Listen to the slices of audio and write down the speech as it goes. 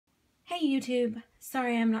Hey YouTube,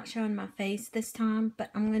 sorry I'm not showing my face this time,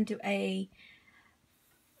 but I'm going to do a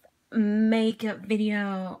makeup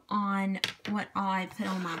video on what I put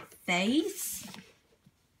on my face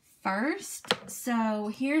first.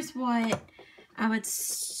 So here's what I would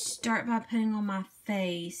start by putting on my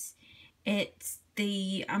face. It's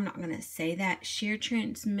the, I'm not going to say that, Sheer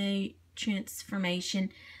Transformation.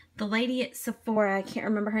 The lady at Sephora, I can't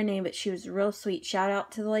remember her name, but she was real sweet. Shout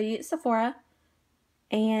out to the lady at Sephora.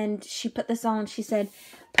 And she put this on. She said,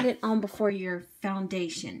 put it on before your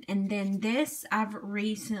foundation. And then this I've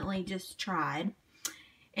recently just tried.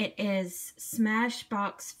 It is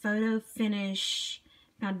Smashbox Photo Finish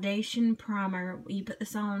Foundation Primer. You put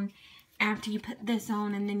this on after you put this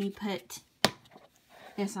on, and then you put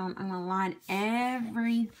this on. I'm going to line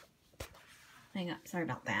everything up. Sorry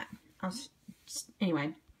about that.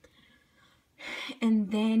 Anyway.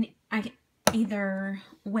 And then I either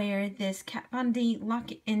wear this Kat Von D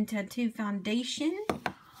Lock It In Tattoo Foundation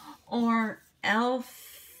or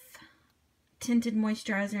e.l.f. Tinted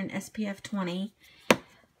Moisturizer in SPF 20.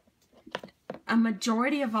 A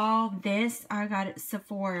majority of all this I got at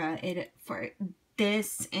Sephora for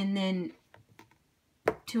this, and then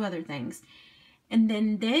two other things. And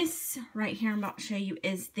then this right here I'm about to show you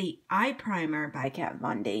is the eye primer by Kat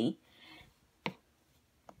Von D.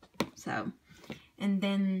 So, and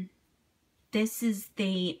then this is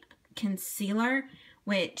the concealer,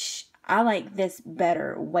 which I like this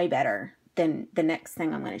better, way better than the next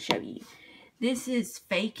thing I'm going to show you. This is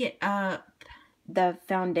Fake It Up, the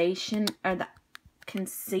foundation, or the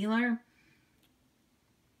concealer.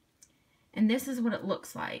 And this is what it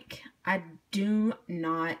looks like. I do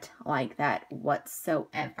not like that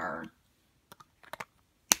whatsoever.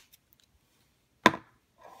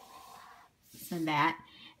 So that.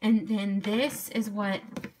 And then this is what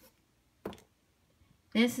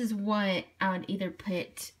I would either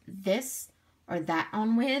put this or that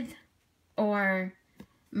on with, or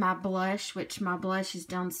my blush, which my blush is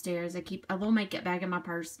downstairs. I keep a little makeup bag in my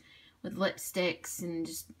purse with lipsticks and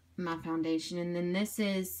just my foundation. And then this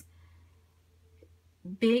is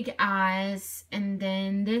Big Eyes, and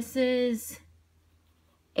then this is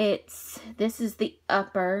the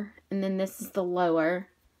upper, and then this is the lower.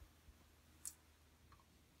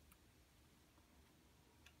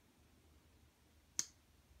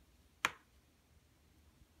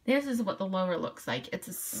 This is what the lower looks like. It's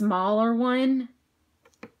a smaller one.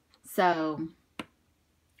 So,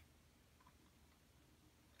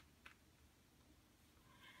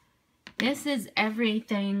 this is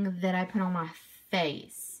everything that I put on my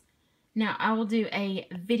face. Now, I will do a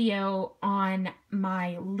video on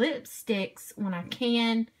my lipsticks when I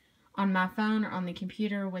can, on my phone or on the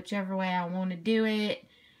computer, whichever way I want to do it.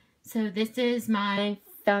 So, this is my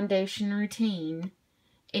foundation routine.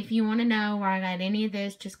 If you want to know where I got any of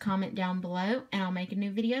this, just comment down below, and I'll make a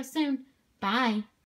new video soon. Bye.